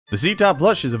The Ctop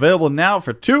plush is available now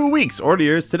for 2 weeks. Order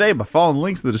yours today by following the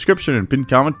links in the description and pinned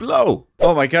comment below.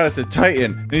 Oh my god, it's a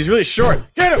Titan, and he's really short.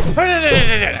 Get him!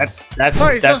 That's he's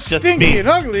so just stinky me. and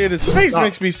ugly, and his face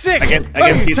makes me sick. I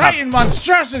can see Titan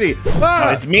monstrosity. No,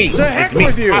 it's me. The heck It's me.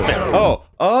 with you. Stop it. Oh.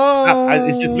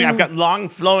 It's just me. I've got long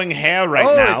flowing hair right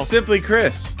now. It's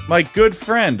SimplyChris, my good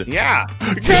friend. Yeah.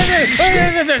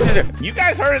 You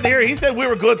guys heard it here. He said we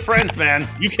were good friends, man.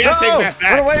 You can't take that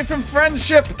back. Run away from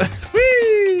friendship.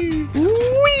 Whee!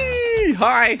 Whee!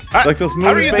 Hi. Like those movies,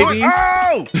 How are you baby. doing?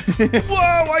 Oh!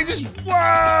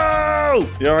 Whoa!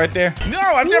 You all right there? No,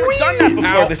 I've never done that before.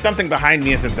 Ow. There's something behind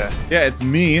me, isn't there? Yeah, it's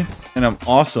me, and I'm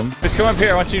awesome. Just come up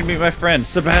here. I want you to meet my friend,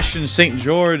 Sebastian St.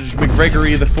 George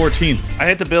McGregory the 14th. I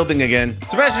hit the building again.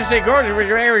 Sebastian St. George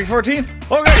McGregory 14th.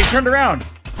 Oh, God, he turned around.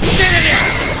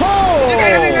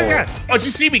 Oh! Oh, did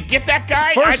you see me get that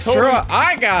guy? First draw.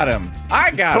 I got him.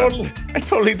 I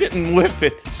totally didn't whiff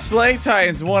it. Slay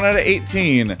Titans 1 out of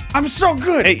 18. I'm so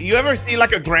good. Hey, you ever see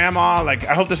like a grandma? Like,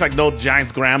 I hope there's like no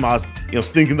giant grandmas,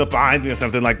 sneaking up behind me or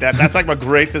something like that. That's like my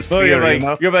greatest fear,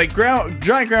 You're like,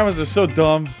 giant grandmas are so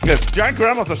dumb. Because giant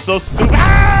grandmas are so stupid.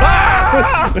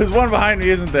 Ah! There's one behind me,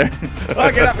 isn't there?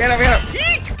 Oh, get up.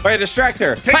 Eek! All right, distract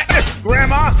her. Take this,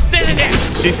 grandma.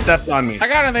 She stepped on me. I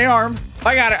got it in the arm.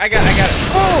 I got it.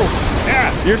 Oh!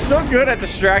 Yeah. You're so good at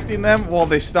distracting them while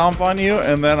they stomp on you,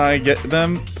 and then I get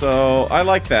them. So I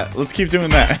like that. Let's keep doing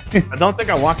that. I don't think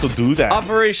I want to do that.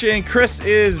 Operation Chris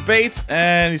is bait,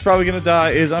 and he's probably gonna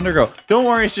die. Is Undergo. Don't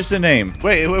worry, it's just a name.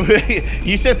 Wait.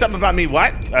 You said something about me.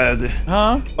 What?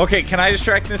 Huh? Okay, can I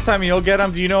distract this time and you'll get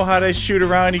them? Do you know how to shoot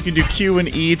around? You can do Q and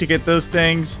E to get those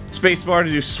things. Spacebar to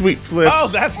do sweet flips. Oh,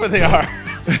 that's where they are.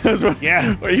 That's what,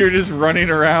 yeah. Where you're just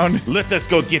running around. Let us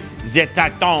go get the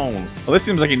Titans. Well, this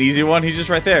seems like an easy one. He's just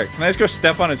right there. Can I just go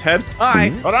step on his head? Hi.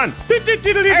 Hold on. I went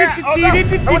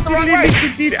the wrong way.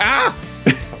 Ah!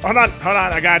 Hold on.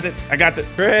 I got it.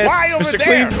 Chris, Why over Mr. there?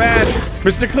 Clean's mad.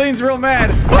 Mr. Clean's real mad.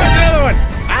 Oh, there's another one.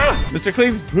 Ah! Mr.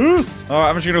 Clean's boost. Oh,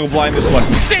 I'm just gonna go blind this one.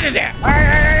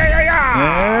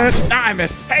 And I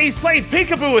missed. Hey, he's playing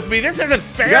peekaboo with me. This isn't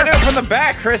fair. You gotta go from the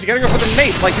back, Chris. You gotta go for the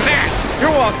nape like that. You're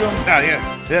welcome. Oh,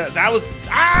 yeah. That was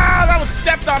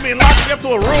stepped on me and locked me up to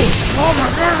a room. Oh my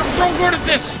god, I'm so good at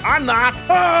this. I'm not.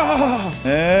 Oh,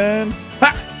 and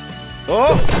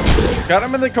oh, got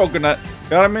him in the coconut.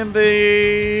 Got him in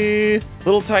the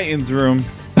little Titans room.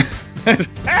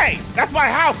 Hey, that's my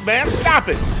house, man. Stop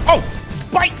it. Oh, he's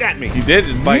biting at me. He did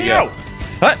just bite you.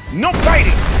 What? No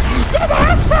biting. Go to the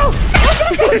hospital.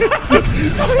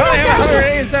 I have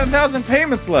 187,000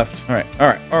 payments left. All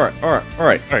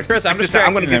right. Chris, I'm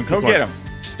distracting him. Go get him.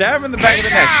 Stab him in the back of the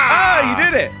neck. Ah, you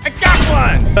did it. I got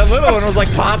one. That little one was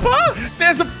like, Papa?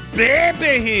 There's a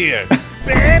baby here.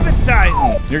 Baby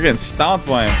Titan. You're getting stomped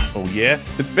by him. Oh, yeah?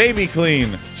 It's baby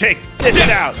clean. Check it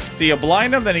out. So you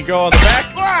blind him, then you go on the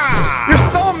back. Ah! You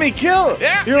stole me, kill.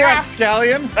 Yeah, You're right,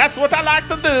 Scallion. That's what I like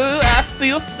to do. I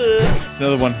steal stuff. There's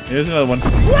another one. Here's another one.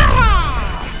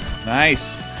 Wow.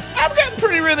 Nice. I'm getting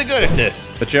really good at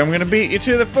this. But I'm gonna beat you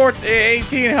to the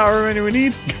 18, however many we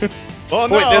need. Oh,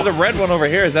 no. Wait, there's a red one over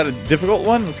here. Is that a difficult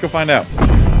one? Let's go find out.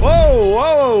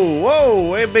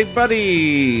 Whoa. Hey, big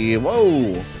buddy.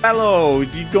 Whoa. Hello. Where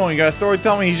you going? You got a story?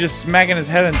 Tell me he's just smacking his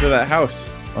head into that house.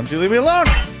 Why don't you leave me alone?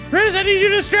 Chris, I need you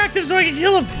to distract him so I can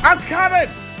kill him. I'm coming.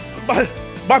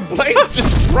 My blade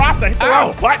just dropped. I hit the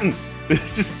wrong button.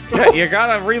 Yeah, you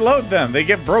gotta reload them. They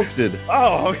get broke.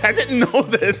 Oh, I didn't know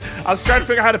this. I was trying to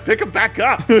figure out how to pick them back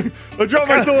up. I dropped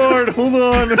my sword. Hold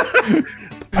on.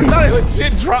 I thought I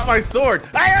legit dropped my sword.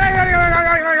 He's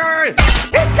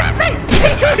got me.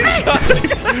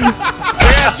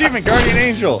 Yeah, achievement, Guardian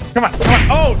Angel. Come on.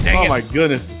 Oh, dang it. Oh, my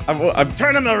goodness. I'm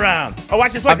turning him around. Oh,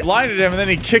 watch this. I blinded him, and then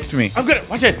he kicked me. I'm good.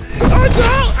 Watch this. Oh,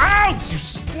 no. Ouch. You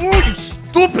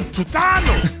stupid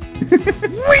tutano.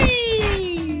 Whee.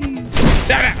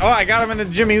 Oh, I got him in the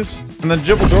jimmies, and the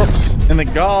jibbledorps, and the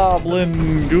goblin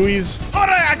gooies. All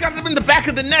right, I got them in the back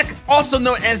of the neck, also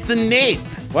known as the nape.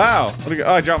 Wow.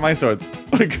 Oh, I dropped my swords.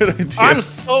 What a good idea. I'm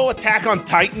so Attack on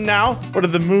Titan now. What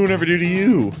did the moon ever do to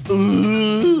you?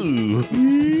 Ooh.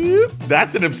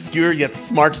 That's an obscure yet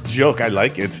smart joke. I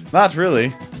like it. Not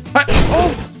really.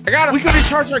 Oh, I got him. We could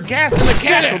recharge our gas in the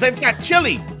castle. They've got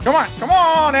chili. Come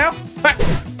on now.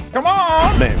 Come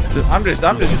on. Man, I'm just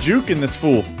juking this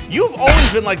fool. You've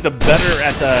always been like the better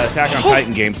at the Attack on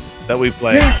Titan games that we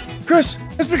play. Yeah, Chris,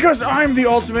 it's because I'm the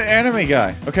ultimate anime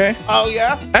guy, okay? Oh,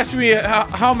 yeah? Ask me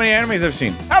how many animes I've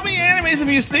seen. How many animes have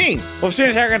you seen? Well, I've seen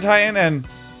Attack on Titan, and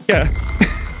yeah.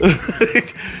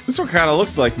 This one kind of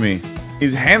looks like me.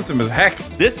 He's handsome as heck.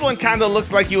 This one kind of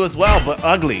looks like you as well, but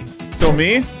ugly. So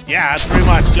me? Yeah, it's pretty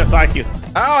much just like you.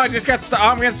 I just got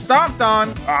I'm getting stomped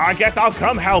on. I guess I'll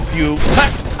come help you.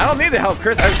 I don't need to help,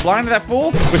 Chris. I was blinded that fool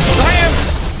with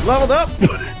science. Leveled up.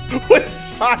 With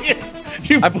science?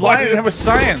 I blinded him with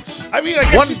science. I mean, I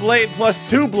guess 1 blade plus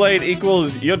 2 blade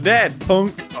equals you're dead,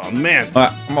 punk. Oh, man.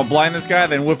 I'm gonna blind this guy,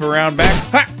 then whip around back.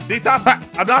 Ctop,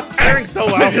 I'm not faring so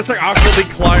well. I just like awkwardly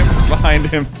climb behind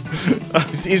him.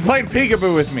 He's playing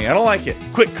peekaboo with me. I don't like it.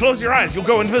 Quick, close your eyes. You'll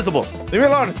go invisible. Leave me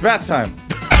alone. It's bath time.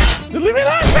 So leave me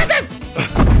alone. It's bath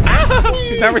time.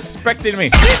 He's not respecting me.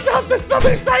 Ctop, there's so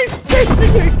many titans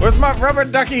chasing me. Where's my rubber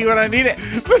ducky when I need it?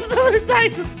 There's so many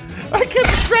titans. I can't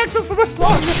distract them for much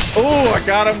longer. Oh, I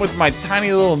got him with my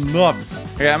tiny little nubs.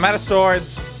 Okay, I'm out of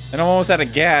swords, and I'm almost out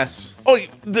of gas. Oh,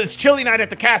 it's chili night at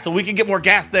the castle. We can get more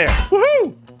gas there.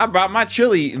 Woohoo! I brought my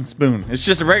chili eating spoon. It's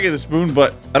just a regular spoon,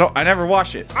 but I never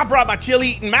wash it. I brought my chili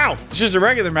eating mouth. It's just a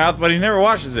regular mouth, but he never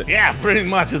washes it. Yeah, pretty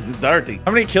much. It's dirty.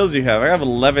 How many kills do you have? I have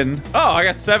 11. Oh, I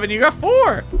got 7. You got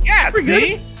 4. Yeah, Pretty see?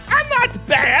 good. I'm not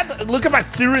bad. Look at my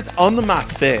serious under my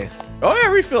face. Oh, yeah,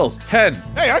 refills. 10.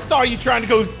 Hey, I saw you trying to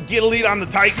go get a lead on the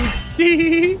Titans.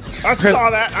 I Chris, saw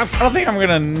that. I don't think I'm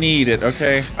gonna need it,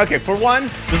 okay? Okay, for one,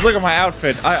 Just look at my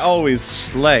outfit. I always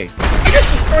slay. you just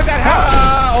destroyed that house.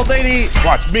 Ah, old lady.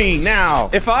 Watch me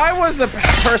now. If I was the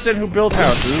person who built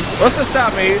houses, what's to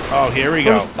stop me Oh, here we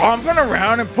from go. stomping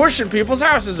around and pushing people's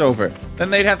houses over? Then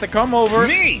they'd have to come over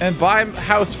Me. and buy a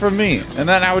house from me. And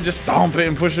then I would just stomp it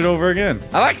and push it over again.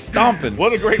 I like stomping.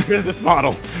 What a great business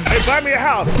model. Hey, buy me a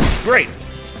house. Great.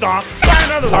 Stomp. Buy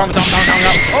another one.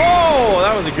 Oh,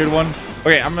 that was a good one.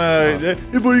 Okay, I'm hey,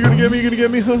 boy, you gonna get me? You gonna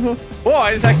get me? Oh,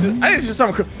 I just did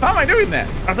something. How am I doing that?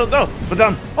 I don't know, but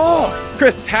Oh,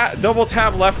 Chris, double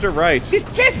tap left or right. he's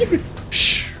chasing me.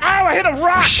 Shh. Ow, I hit a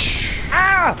rock.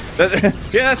 Ah.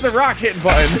 Yeah, that's the rock hitting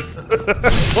button.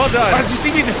 Well done. Did you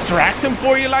see me distract him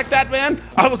for you like that, man?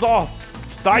 I was all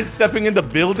sidestepping into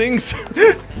buildings.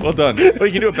 Well done. Oh,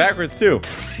 you can do it backwards too.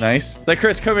 Nice. Like,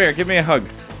 Chris, come here. Give me a hug.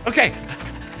 Okay.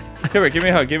 Come here. Give me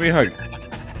a hug. Give me a hug.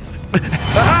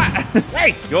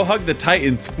 Hey, Go hug the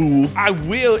Titans, fool. I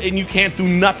will, and you can't do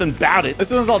nothing about it.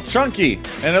 This one's all chunky,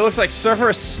 and it looks like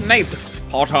Surfer Snape.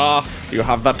 Potter, you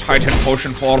have the Titan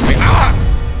potion for me. Ah!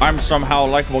 I'm somehow a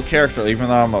likable character, even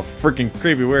though I'm a freaking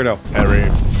creepy weirdo. Harry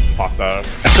Potter.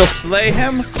 I shall slay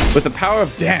him with the power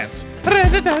of dance. Is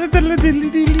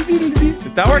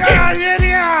that working?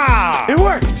 Yeah. It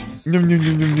worked.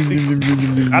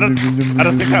 I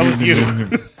don't think that was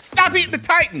you. Stop eating the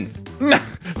Titans. No,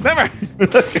 never.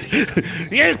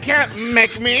 You can't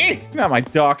make me. Not my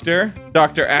doctor,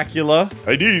 Dr. Acula.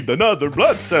 I need another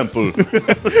blood sample.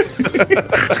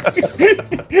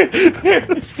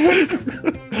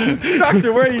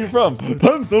 Doctor, where are you from?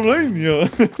 Pennsylvania.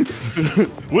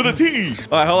 With a T.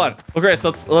 All right, hold on. Okay, so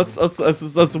let's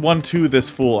 1-2 this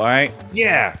fool. All right.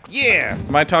 Yeah.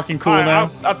 Am I talking cool All now?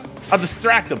 right, I'll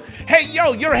distract him. Hey,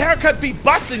 yo, your haircut be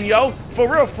busting, yo. For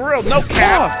real, no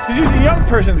cap. Oh, he's using young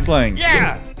person slang.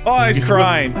 Yeah. Oh, he's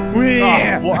crying.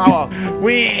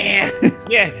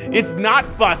 Yeah, it's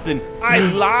not busting. I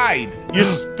lied. You're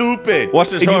stupid. Watch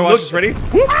this. And Hold on, you watch this. Ready?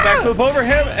 Whoop, backflip over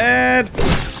him and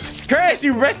Chris,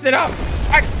 you messed it up.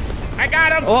 I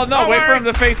got him. Oh no! Don't Wait for worry. him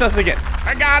to face us again.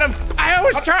 I got him. I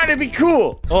was trying to be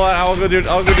cool. Hold on, I'll go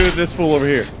do this fool over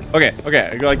here. Okay.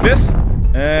 I go like this,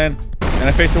 and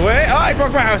I face away. Oh, I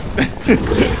broke my house.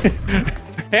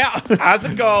 Yeah. How's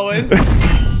it going?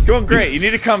 Going great. You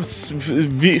need to come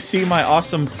see my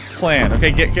awesome plan.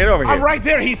 Okay, get over here. I'm right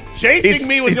there. He's chasing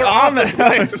me with he's your on awesome the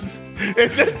plan.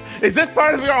 house. Is this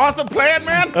part of your awesome plan,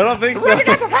 man? I don't think so. Running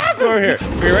out the houses. Over here.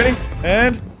 Are you ready?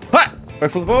 And hut.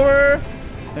 Right, flip over.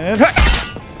 And hut.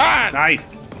 Ah, Nice.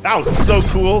 That was so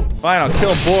cool. fine. I'll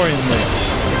kill boringly.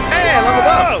 Hey, I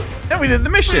leveled up. And we did the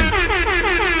mission.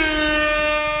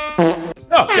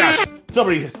 Oh gosh,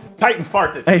 somebody Titan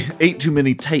farted. I ate too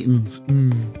many Titans.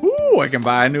 Ooh, I can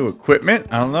buy new equipment.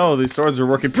 I don't know. These swords are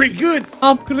working pretty good.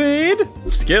 Upgrade.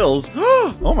 Skills.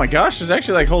 Oh my gosh, there's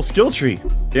actually like a whole skill tree.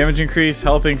 Damage increase,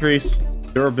 health increase,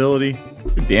 durability.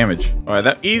 Good damage. All right,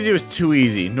 that easy was too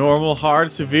easy. Normal,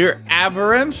 hard, severe,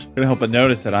 aberrant. Couldn't help but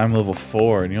notice that I'm level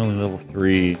 4 and you're only level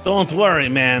 3. Don't worry,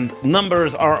 man.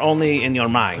 Numbers are only in your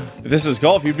mind. If this was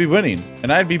golf, you'd be winning,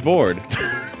 and I'd be bored.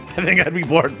 I think I'd be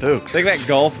bored too. Take that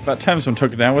golf. About time someone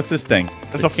took it down. What's this thing?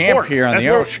 It's There's a camp fort. here on That's the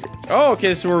where- ocean. Oh, okay,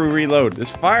 this is where we reload. Is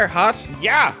fire hot?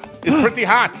 Yeah, it's pretty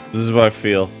hot. This is what I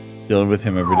feel. Dealing with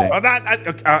him every day. Hold on,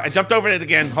 I jumped over it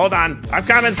again. Hold on, I'm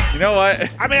coming. You know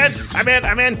what? I'm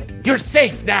in. You're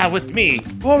safe now with me.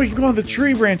 Oh, we can go on the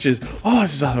tree branches. Oh,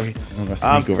 this is awesome. I'm gonna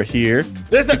sneak over here.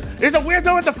 There's a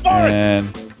weirdo in the forest.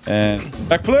 And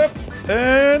backflip.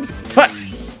 And hut.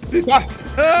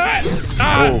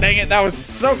 Dang it. That was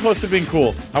so close to being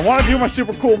cool. I want to do my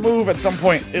super cool move at some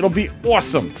point. It'll be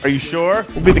awesome. Are you sure?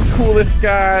 We'll be the coolest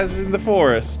guys in the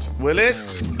forest. Will it?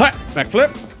 Hut,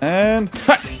 backflip, and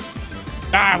hut.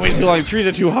 Wait too long. Trees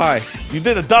are too high. You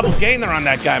did a double gainer on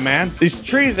that guy, man. These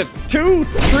trees are too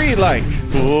tree-like.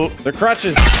 Ooh. They're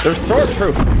crutches. They're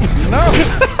sword-proof. No.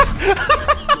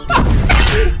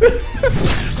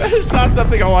 That is not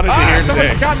something I wanted to hear Someone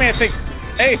today. got me, I think.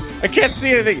 Hey, I can't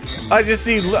see anything. I just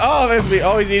see. Oh, there's me.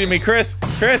 Oh, he's eating me. Chris.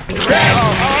 Chris. Oh,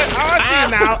 I see you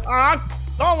now.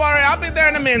 Don't worry, I'll be there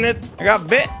in a minute. I got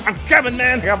bit. I'm coming,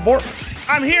 man. I got bored.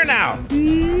 I'm here now. Oh,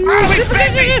 he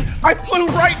bit me. I flew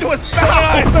right into his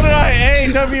mouth. So did I.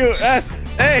 A-W-S.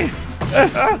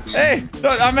 A-S. Hey. No,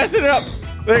 I'm messing it up.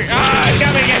 Like, I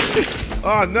got me again.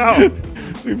 Oh, no.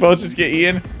 We both just get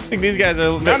eaten. I think these guys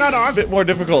are a bit more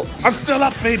difficult. I'm still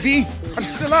up, baby. I'm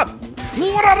still up.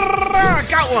 I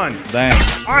got one. Dang.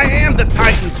 I am the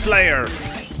Titan Slayer.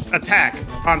 Attack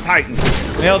on Titan.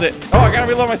 Nailed it. Oh, I gotta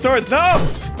reload my swords. No!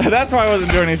 That's why I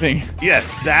wasn't doing anything. Yes,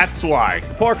 that's why.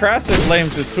 Poor Craftsman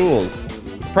blames his tools.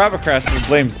 Private Craftsman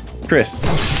blames Chris.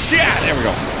 Yeah, There we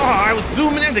go. Oh, I was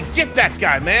zooming in to get that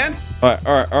guy, man. All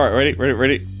right.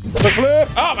 Ready. Flip.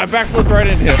 Oh, I backflipped right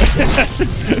into him.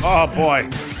 Oh, boy.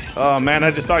 Oh, man,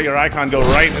 I just saw your icon go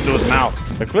right into his mouth.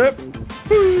 Backflip.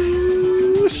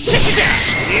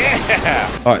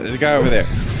 Yeah. All right, there's a guy over there.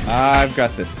 I've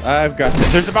got this.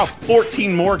 There's about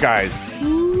 14 more guys.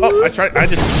 Oh, man,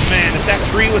 if that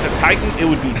tree was a Titan, it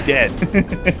would be dead.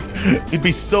 You'd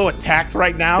be so attacked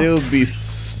right now. It would be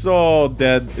so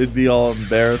dead. It'd be all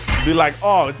embarrassed. It'd be like,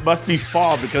 oh, it must be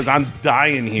fall because I'm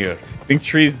dying here. Think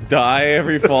trees die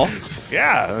every fall?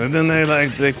 Yeah, and then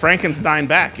they Frankenstein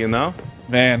back, you know?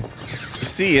 Man, the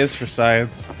C is for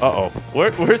science. Uh-oh.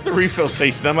 Where's the refill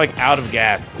station? I'm like out of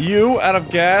gas. You out of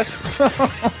gas?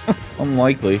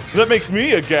 Unlikely. That makes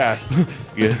me a gasp.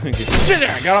 Yeah.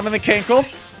 I got him in the cankle.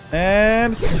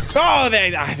 And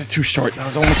that's too short. That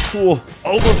was almost cool.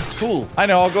 Almost cool. I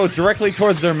know. I'll go directly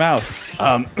towards their mouth.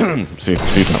 See,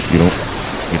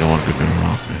 you don't want to go near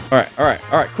mouth. All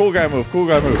right. Cool guy move.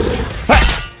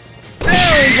 Ha!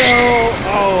 There we go.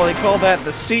 Oh, they call that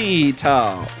the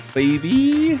Ctop,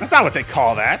 baby. That's not what they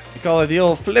call that. They call it the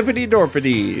old flippity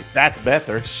dorpity, That's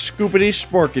better. scoopity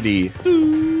sporkity.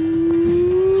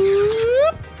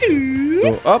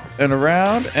 Go up and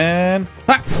around and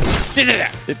ha!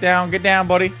 Get down,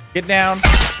 buddy. Get down.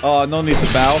 Oh, no need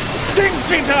to bow. King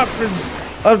Ctop is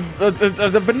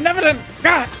the benevolent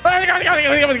God.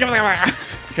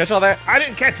 Catch all that? I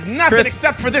didn't catch nothing Chris.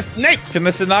 except for this snake. Can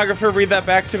the stenographer read that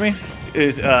back to me?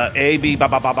 Is A B ba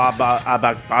ba ba ba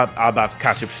ba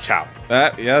catch chow.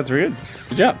 Yeah, that's very good.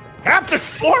 Good job. Help! There's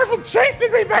 4 of them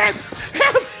chasing me, man.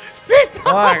 Help! Ctop!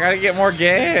 Oh, I gotta get more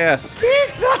gas.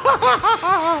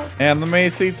 Ctop! Anime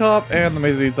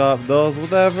Ctop does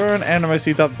whatever an anime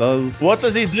Ctop does. What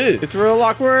does he do? It's real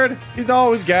awkward. He's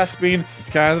always gasping. It's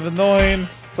kind of annoying.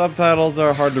 Subtitles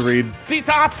are hard to read.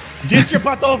 Ctop, get your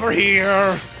butt over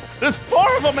here. There's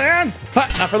 4 of them, man. Ha,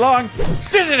 not for long.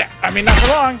 I mean, not for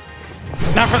long.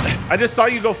 Not for. I just saw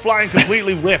you go flying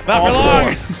completely whiff. Not for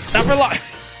long. Not for long.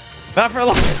 Not for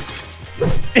long.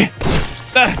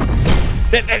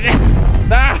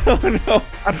 No.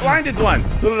 I blinded one.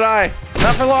 So did I.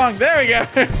 Not for long. There we go.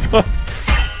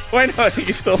 Wait, no, I think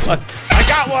he's still on. I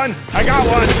got one.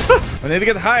 I need to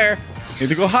get higher. Need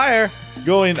to go higher.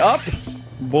 Going up.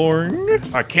 Boring.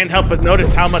 I can't help but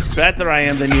notice how much better I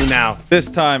am than you now. This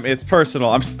time it's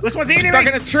personal. This one's eating stuck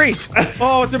me. in a tree.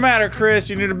 Oh, what's the matter, Chris?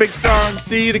 You need a big strong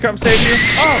C to come save you?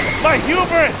 Oh, my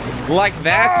hubris. Like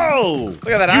that? Oh, Look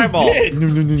at that eyeball. did.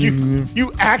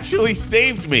 You actually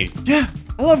saved me. Yeah.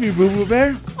 I love you, Boo Boo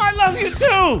Bear. I love you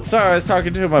too. Sorry, I was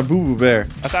talking to my Boo Boo Bear.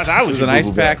 I thought that It was an ice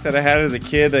pack that I had as a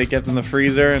kid that I kept in the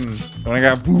freezer, and when I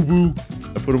got Boo Boo,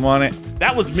 I put him on it.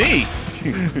 That was me.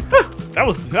 that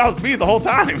was me the whole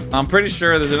time. I'm pretty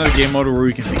sure there's another game mode where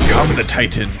we can become the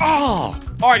Titan. Oh,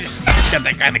 I just got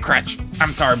that guy in the crotch. I'm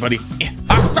sorry, buddy.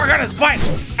 I'm stuck on his butt.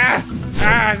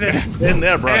 in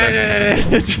there, brother.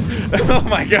 Oh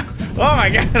my god.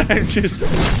 I'm just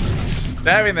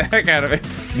stabbing the heck out of it.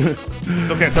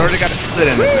 It's okay. It's already got a slit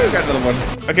in it. Got another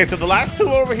one. Okay, so the last 2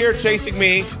 over here chasing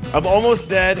me. I'm almost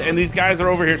dead, and these guys are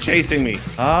over here chasing me.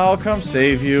 I'll come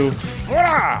save you.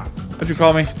 Hurrah! What'd you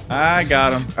call me? I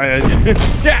got him.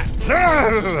 Yeah.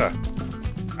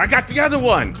 I got the other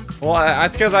one. Well,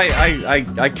 that's because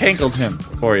I cankled him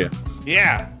for you.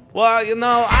 Yeah. Well, you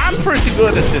know, I'm pretty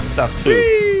good at this stuff too.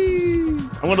 Whee!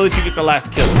 I'm gonna let you get the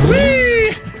last kill.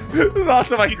 Whee! This is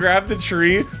awesome. I grab the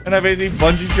tree and I basically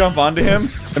bungee jump onto him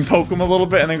and poke him a little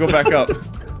bit and then go back up.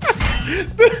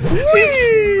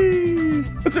 Whee!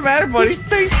 What's the matter, buddy? He's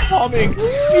face palming.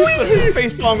 He's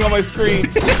face palming on my screen.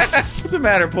 What's the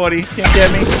matter, buddy? Can't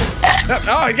get me.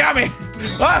 Oh, he got me.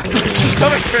 Ah,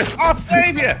 come here, Chris. I'll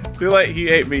save you. Too late. He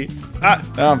ate me. Oh,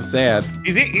 I'm sad.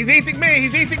 He's eating me.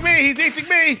 He's eating me. He's eating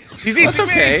me. He's eating That's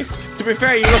okay. me. To be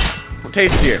fair, you look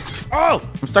tastier. Oh,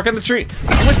 I'm stuck in the tree.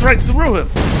 I went right through him.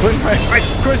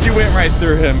 Of course you went right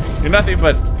through him. You're nothing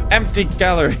but empty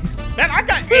calories. Man, I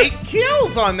got 8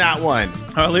 kills on that one.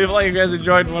 Leave a like if you guys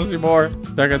enjoyed and want to see more.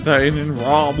 Attack on Titan and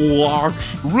Roblox.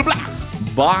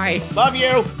 Roblox. Bye. Love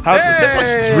you. How this much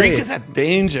streak is a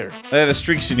danger. The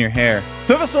streaks in your hair.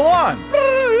 To the salon.